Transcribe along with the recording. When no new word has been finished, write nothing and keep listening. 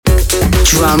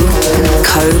Drum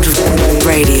Code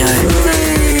Radio.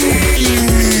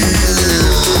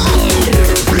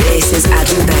 This is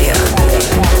Adam Beyer.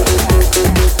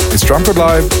 It's Drum Code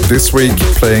Live, this week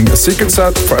playing a secret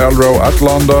set for Elro at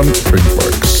London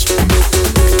Printworks.